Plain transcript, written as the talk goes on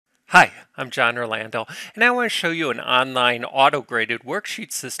Hi, I'm John Orlando, and I want to show you an online auto-graded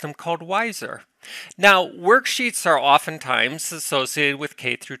worksheet system called Wizer. Now, worksheets are oftentimes associated with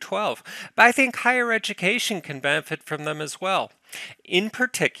K through 12, but I think higher education can benefit from them as well. In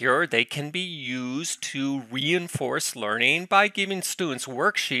particular, they can be used to reinforce learning by giving students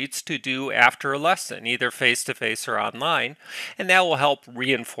worksheets to do after a lesson, either face-to-face or online, and that will help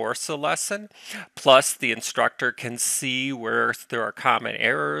reinforce the lesson. Plus, the instructor can see where there are common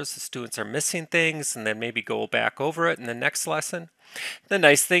errors, the students are missing things, and then maybe go back over it in the next lesson. The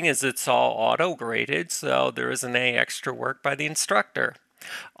nice thing is it's all auto-graded, so there isn't any extra work by the instructor.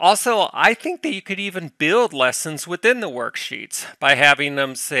 Also, I think that you could even build lessons within the worksheets by having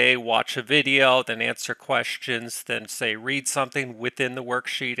them say watch a video, then answer questions, then say read something within the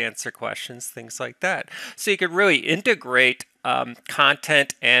worksheet, answer questions, things like that. So you could really integrate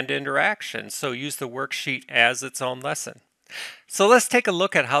content and interaction. So use the worksheet as its own lesson. So let's take a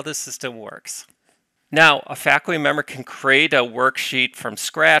look at how this system works. Now, a faculty member can create a worksheet from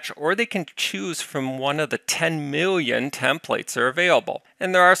scratch, or they can choose from one of the 10 million templates that are available.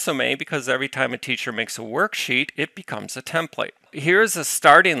 And there are so many because every time a teacher makes a worksheet, it becomes a template. Here's a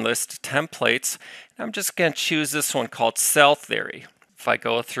starting list of templates. I'm just going to choose this one called Cell Theory. If I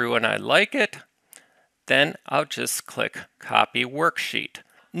go through and I like it, then I'll just click Copy Worksheet.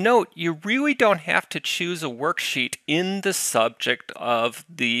 Note, you really don't have to choose a worksheet in the subject of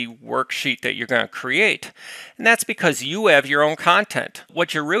the worksheet that you're going to create. And that's because you have your own content.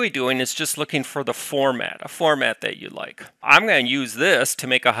 What you're really doing is just looking for the format, a format that you like. I'm going to use this to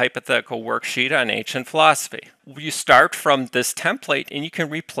make a hypothetical worksheet on ancient philosophy. You start from this template and you can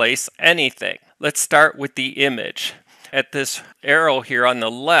replace anything. Let's start with the image. At this arrow here on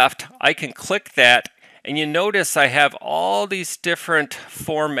the left, I can click that. And you notice I have all these different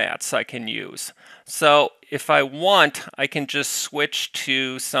formats I can use. So if I want, I can just switch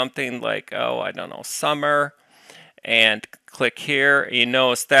to something like, I don't know, summer, and click here. And you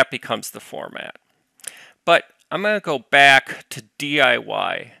notice that becomes the format. But I'm going to go back to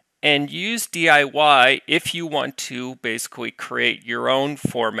DIY and use DIY if you want to basically create your own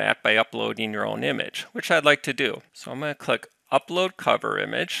format by uploading your own image, which I'd like to do. So I'm going to click Upload Cover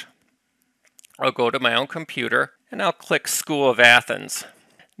Image. I'll go to my own computer and I'll click School of Athens.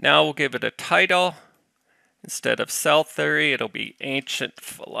 Now we'll give it a title. Instead of Cell Theory, it'll be Ancient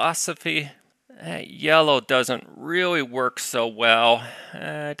Philosophy. Yellow doesn't really work so well.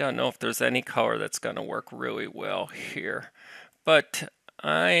 I don't know if there's any color that's going to work really well here. But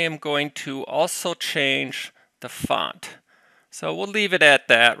I am going to also change the font. So we'll leave it at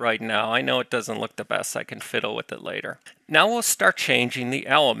that right now. I know it doesn't look the best. I can fiddle with it later. Now we'll start changing the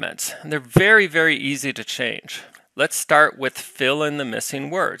elements. And they're very, very easy to change. Let's start with fill in the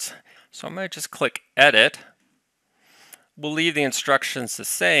missing words. So I'm going to just click Edit. We'll leave the instructions the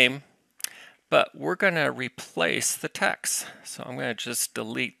same, but we're going to replace the text. So I'm going to just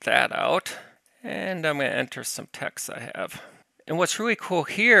delete that out. And I'm going to enter some text I have. And what's really cool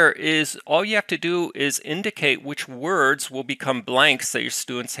here is all you have to do is indicate which words will become blanks that your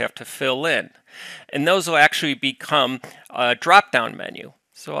students have to fill in. And those will actually become a drop-down menu.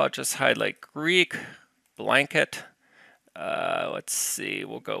 So I'll just highlight Greek, blanket. Let's see,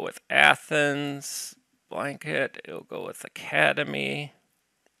 we'll go with Athens, blanket. It'll go with Academy,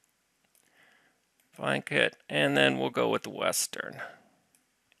 blanket. And then we'll go with Western,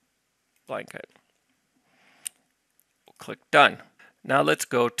 blanket. Click Done. Now let's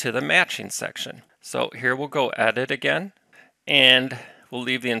go to the matching section. So here we'll go Edit again, and we'll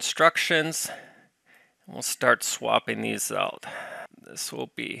leave the instructions. We'll start swapping these out. This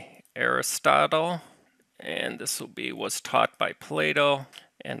will be Aristotle, and this will be was taught by Plato,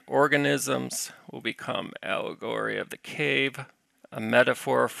 and organisms will become allegory of the cave, a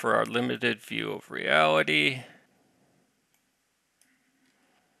metaphor for our limited view of reality.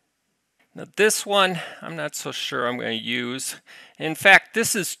 Now this one, I'm not so sure I'm going to use. In fact,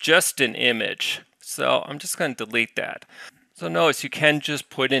 this is just an image, so I'm just going to delete that. So notice you can just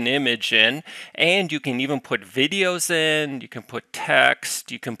put an image in, and you can even put videos in, you can put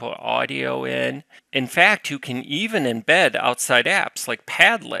text, you can put audio in. In fact, you can even embed outside apps like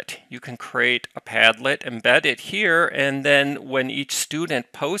Padlet. You can create a Padlet, embed it here, and then when each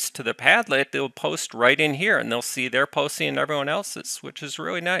student posts to the Padlet, they'll post right in here, and they'll see their posting and everyone else's, which is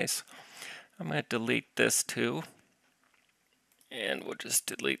really nice. I'm going to delete this too, and we'll just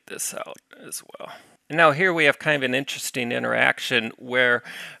delete this out as well. And now here we have kind of an interesting interaction where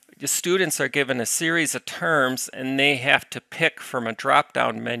the students are given a series of terms and they have to pick from a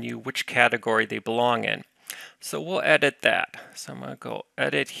drop-down menu which category they belong in. So we'll edit that. So I'm going to go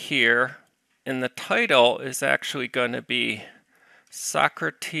edit here, and the title is actually going to be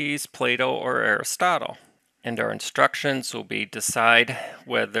Socrates, Plato, or Aristotle. And our instructions will be decide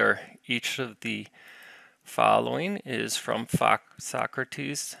whether each of the following is from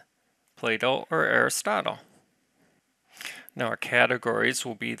Socrates, Plato, or Aristotle. Now our categories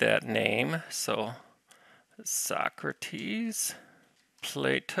will be that name, so Socrates,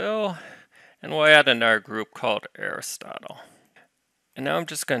 Plato, and we'll add another group called Aristotle. And now I'm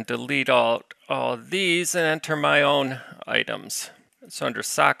just going to delete all of these and enter my own items. So under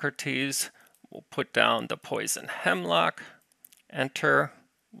Socrates, we'll put down the poison hemlock, enter,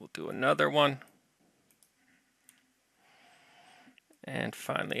 we'll do another one, and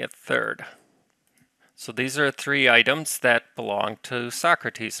finally a third. So these are 3 items that belong to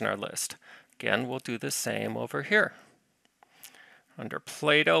Socrates in our list. Again, we'll do the same over here. Under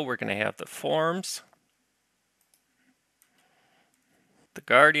Plato, we're going to have the forms, the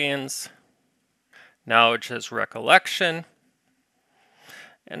guardians, knowledge as recollection,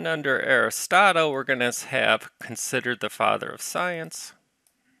 and under Aristotle, we're going to have considered the father of science,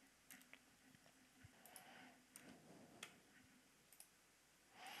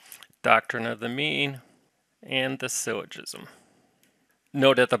 doctrine of the mean, and the syllogism.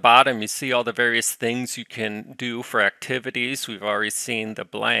 Note at the bottom you see all the various things you can do for activities. We've already seen the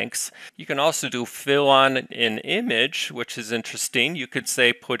blanks. You can also do fill on an image, which is interesting. You could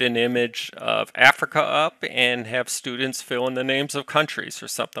say put an image of Africa up and have students fill in the names of countries or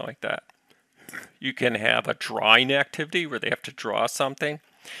something like that. You can have a drawing activity where they have to draw something.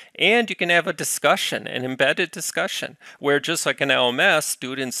 And you can have a discussion, an embedded discussion, where just like in LMS,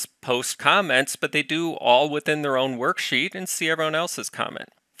 students post comments, but they do all within their own worksheet and see everyone else's comment.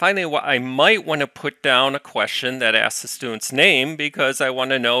 Finally, I might want to put down a question that asks the student's name because I want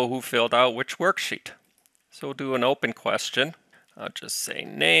to know who filled out which worksheet. So we'll do an open question. I'll just say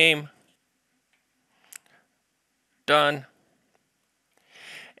name, done.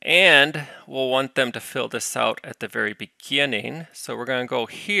 And we'll want them to fill this out at the very beginning. So we're going to go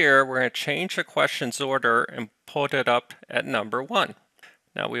here, we're going to change the question's order and put it up at number 1.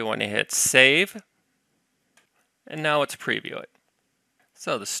 Now we want to hit save, and now let's preview it.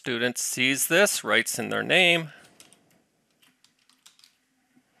 So the student sees this, writes in their name,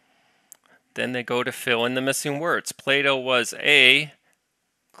 then they go to fill in the missing words. Plato was a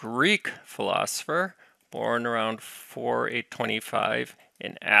Greek philosopher, born around 425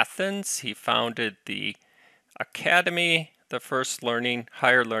 in Athens. He founded the Academy, the first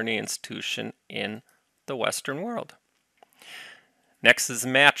higher learning institution in the Western world. Next is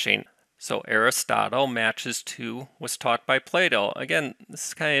matching. So Aristotle matches to was taught by Plato. Again, this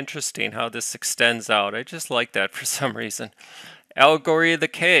is kind of interesting how this extends out. I just like that for some reason. Allegory of the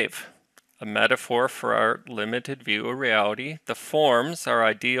cave, a metaphor for our limited view of reality. The forms are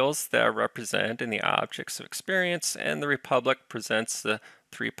ideals that are represented in the objects of experience, and the Republic presents the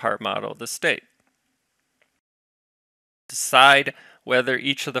 3-part model of the state. Decide whether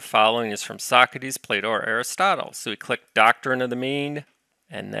each of the following is from Socrates, Plato, or Aristotle. So we click Doctrine of the Mean,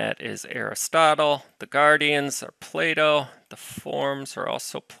 and that is Aristotle. The guardians are Plato. The forms are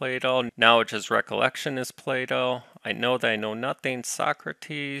also Plato. Knowledge as recollection is Plato. I know that I know nothing,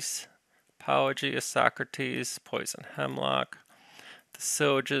 Socrates. Apology is Socrates. Poison hemlock. The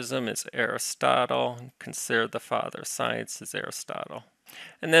syllogism is Aristotle. Consider the father of science is Aristotle.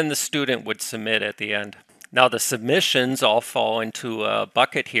 And then the student would submit at the end. Now the submissions all fall into a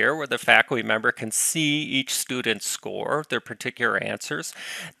bucket here where the faculty member can see each student's score, their particular answers.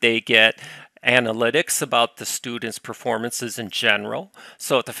 They get analytics about the student's performances in general.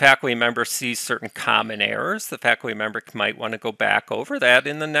 So if the faculty member sees certain common errors, the faculty member might want to go back over that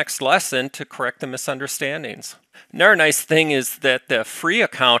in the next lesson to correct the misunderstandings. Another nice thing is that the free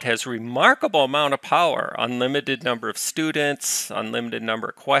account has remarkable amount of power, unlimited number of students, unlimited number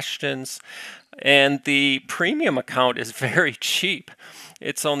of questions, and the premium account is very cheap.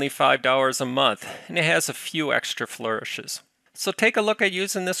 It's only $5 a month, and it has a few extra flourishes. So take a look at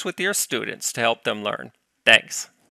using this with your students to help them learn. Thanks.